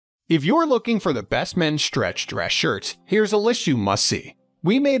If you're looking for the best men's stretch dress shirts, here's a list you must see.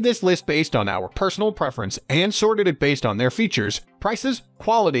 We made this list based on our personal preference and sorted it based on their features, prices,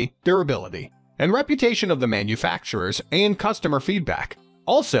 quality, durability, and reputation of the manufacturers and customer feedback.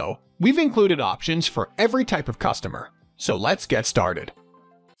 Also, we've included options for every type of customer. So let's get started.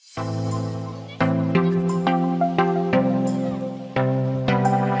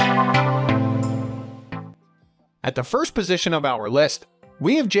 At the first position of our list,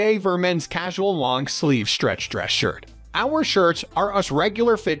 we have J.Ver men's casual long sleeve stretch dress shirt. Our shirts are us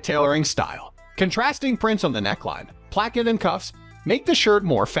regular fit tailoring style. Contrasting prints on the neckline, placket and cuffs make the shirt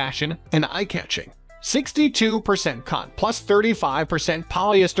more fashion and eye-catching. 62% cotton plus 35%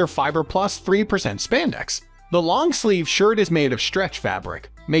 polyester fiber plus 3% spandex. The long sleeve shirt is made of stretch fabric,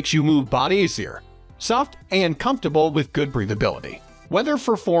 makes you move body easier. Soft and comfortable with good breathability. Whether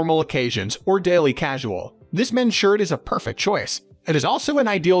for formal occasions or daily casual, this men's shirt is a perfect choice. It is also an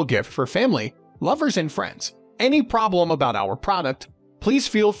ideal gift for family, lovers, and friends. Any problem about our product, please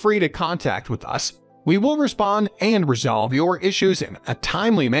feel free to contact with us. We will respond and resolve your issues in a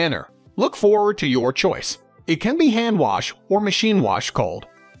timely manner. Look forward to your choice. It can be hand wash or machine wash cold.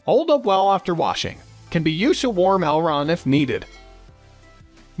 Hold up well after washing. Can be used to warm aileron if needed.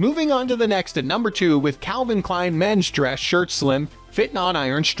 Moving on to the next at number 2 with Calvin Klein men's dress shirt slim, fit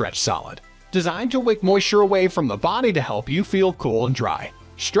non-iron stretch solid. Designed to wick moisture away from the body to help you feel cool and dry.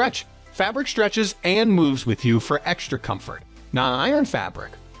 Stretch. Fabric stretches and moves with you for extra comfort. Non-iron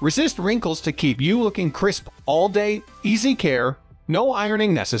fabric. Resist wrinkles to keep you looking crisp all day. Easy care. No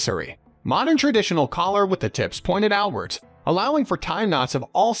ironing necessary. Modern traditional collar with the tips pointed outwards, allowing for tie knots of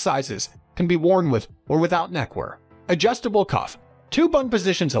all sizes. Can be worn with or without neckwear. Adjustable cuff. 2 button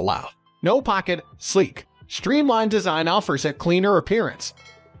positions allowed. No pocket. Sleek. Streamlined design offers a cleaner appearance.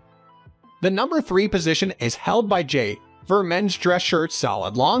 The number 3 position is held by J.Ver men's dress shirt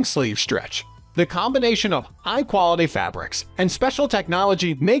solid long sleeve stretch. The combination of high-quality fabrics and special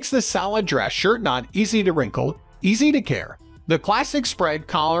technology makes the solid dress shirt not easy to wrinkle, easy to care. The classic spread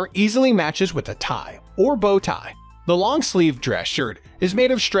collar easily matches with a tie or bow tie. The long sleeve dress shirt is made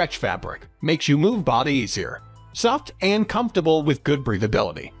of stretch fabric, makes you move body easier. Soft and comfortable with good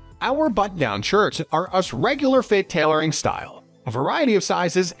breathability. Our button-down shirts are us regular fit tailoring style. A variety of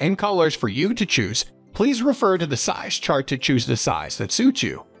sizes and colors for you to choose. Please refer to the size chart to choose the size that suits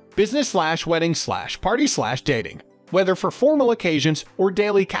you. Business/wedding/party/dating. Whether for formal occasions or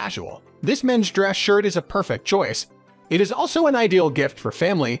daily casual, this men's dress shirt is a perfect choice. It is also an ideal gift for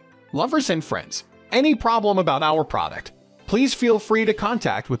family, lovers, and friends. Any problem about our product, please feel free to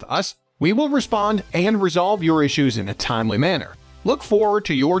contact with us. We will respond and resolve your issues in a timely manner. Look forward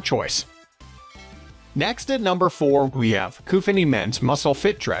to your choice. Next at number 4, we have COOFANDY men's muscle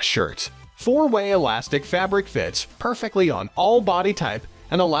fit dress shirts. 4-way elastic fabric fits perfectly on all body type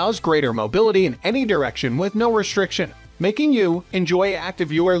and allows greater mobility in any direction with no restriction, making you enjoy active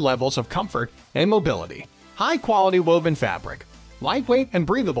viewer levels of comfort and mobility. High-quality woven fabric. Lightweight and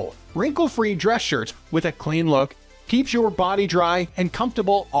breathable, wrinkle-free dress shirts with a clean look keeps your body dry and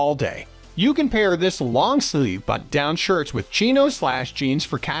comfortable all day. You can pair this long-sleeve button-down shirts with chinos/jeans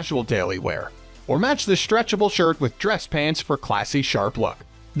for casual daily wear, or match the stretchable shirt with dress pants for classy sharp look.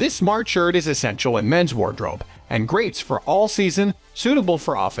 This smart shirt is essential in men's wardrobe and great for all season, suitable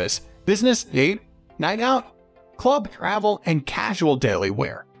for office, business, date, night out, club, travel, and casual daily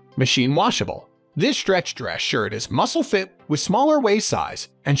wear. Machine washable. This stretch dress shirt is muscle fit with smaller waist size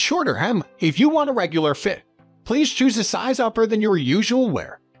and shorter hem. If you want a regular fit, please choose a size upper than your usual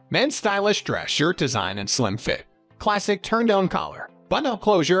wear. Men's stylish dress shirt design and slim fit. Classic turn-down collar, button-up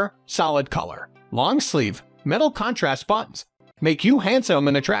closure, solid color. Long sleeve, metal contrast buttons make you handsome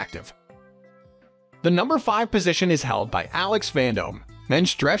and attractive. The number 5 position is held by Vando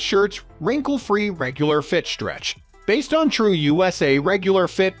men's dress shirts, wrinkle-free regular fit stretch. Based on true USA regular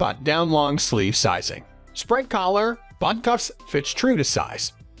fit button-down long sleeve sizing. Spread collar, button cuffs fits true to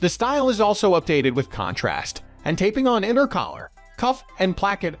size. The style is also updated with contrast and taping on inner collar, cuff, and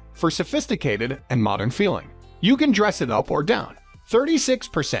placket for sophisticated and modern feeling. You can dress it up or down.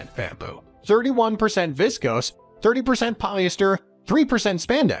 36% bamboo. 31% viscose, 30% polyester, 3%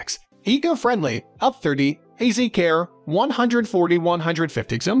 spandex. Eco-friendly, up 30, easy care,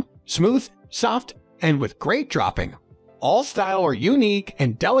 140-150 XM, smooth, soft, and with great dropping. All style are unique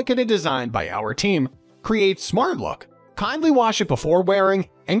and delicately designed by our team. Create smart look. Kindly wash it before wearing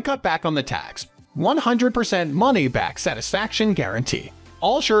and cut back on the tags. 100% money-back satisfaction guarantee.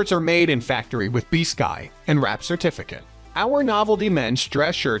 All shirts are made in factory with B-Sky and WRAP certificate. Our novelty men's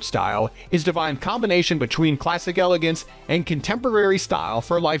dress shirt style is divine combination between classic elegance and contemporary style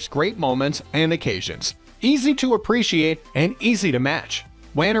for life's great moments and occasions. Easy to appreciate and easy to match.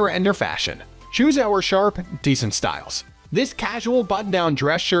 winter and fashion. Choose our sharp, decent styles. This casual button-down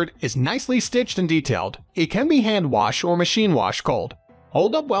dress shirt is nicely stitched and detailed. It can be hand-washed or machine-washed cold.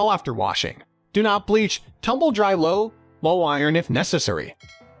 Hold up well after washing. Do not bleach, tumble dry low iron if necessary.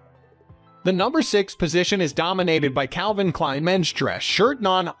 The number 6 position is dominated by Calvin Klein men's dress shirt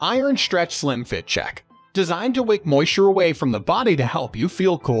non-iron stretch slim fit check. Designed to wick moisture away from the body to help you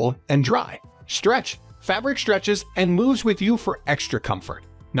feel cool and dry. Stretch. Fabric stretches and moves with you for extra comfort.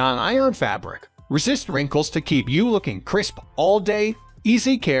 Non-iron fabric. Resist wrinkles to keep you looking crisp all day.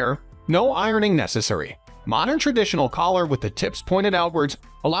 Easy care. No ironing necessary. Modern traditional collar with the tips pointed outwards,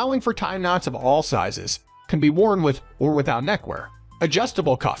 allowing for tie knots of all sizes. Can be worn with or without neckwear.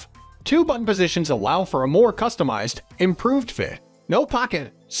 Adjustable cuff. 2 button positions allow for a more customized, improved fit. No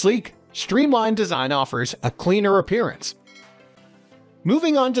pocket. Sleek, streamlined design offers a cleaner appearance.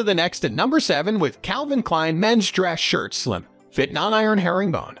 Moving on to the next at number 7 with Calvin Klein men's dress shirt slim fit non-iron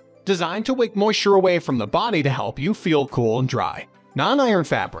herringbone. Designed to wick moisture away from the body to help you feel cool and dry. Non-iron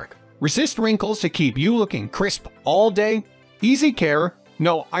fabric. Resist wrinkles to keep you looking crisp all day. Easy care.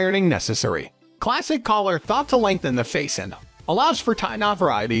 No ironing necessary. Classic collar thought to lengthen the face and allows for tie knot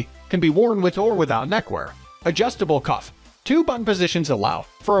variety. Can be worn with or without neckwear. Adjustable cuff. 2 button positions allow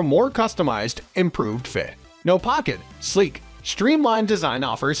for a more customized, improved fit. No pocket. Sleek, streamlined design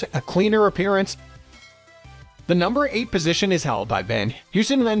offers a cleaner appearance. The number 8 position is held by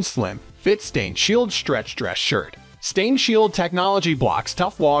Heusen men's slim fit stain shield stretch dress shirt. Stain shield technology blocks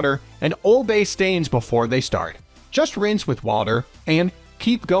tough water and oil-based stains before they start. Just rinse with water and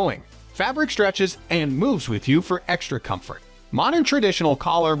keep going. Fabric stretches and moves with you for extra comfort. Modern traditional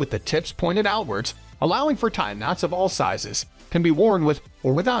collar with the tips pointed outwards, allowing for tie knots of all sizes. Can be worn with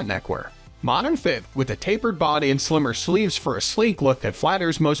or without neckwear. Modern fit with a tapered body and slimmer sleeves for a sleek look that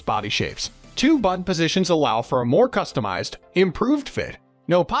flatters most body shapes. 2 button positions allow for a more customized, improved fit.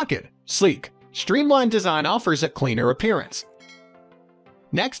 No pocket. Sleek, streamlined design offers a cleaner appearance.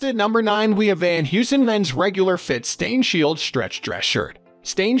 Next at number 9 we have Heusen men's regular fit stain shield stretch dress shirt.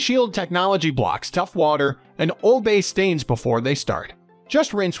 Stain shield technology blocks tough water and oil-based stains before they start.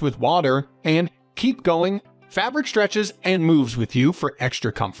 Just rinse with water and keep going. Fabric stretches and moves with you for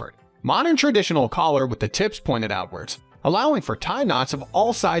extra comfort. Modern traditional collar with the tips pointed outwards, allowing for tie knots of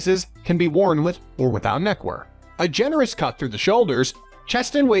all sizes. Can be worn with or without neckwear. A generous cut through the shoulders,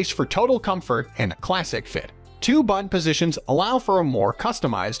 chest and waist for total comfort and a classic fit. 2 button positions allow for a more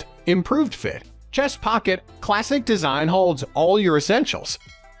customized, improved fit. Chest pocket, classic design holds all your essentials.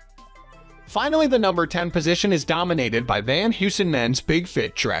 Finally, the number 10 position is dominated by Heusen men's big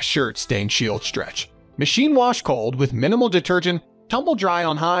fit dress shirt stain shield stretch. Machine wash cold with minimal detergent, tumble dry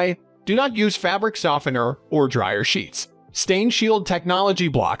on high. Do not use fabric softener or dryer sheets. Stain shield technology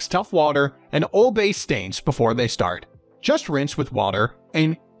blocks tough water and oil-based stains before they start. Just rinse with water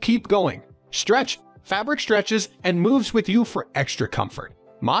and keep going. Stretch, fabric stretches and moves with you for extra comfort.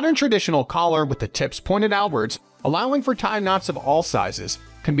 Modern traditional collar with the tips pointed outwards, allowing for tie knots of all sizes.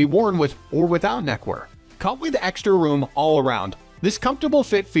 Can be worn with or without neckwear. Cut with extra room all around. This comfortable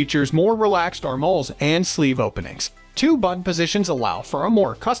fit features more relaxed armholes and sleeve openings. 2 button positions allow for a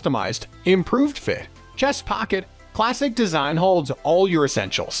more customized, improved fit. Chest pocket, classic design holds all your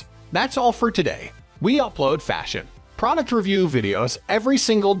essentials. That's all for today. We upload fashion, product review videos every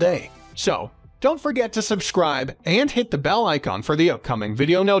single day. So, don't forget to subscribe and hit the bell icon for the upcoming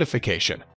video notification.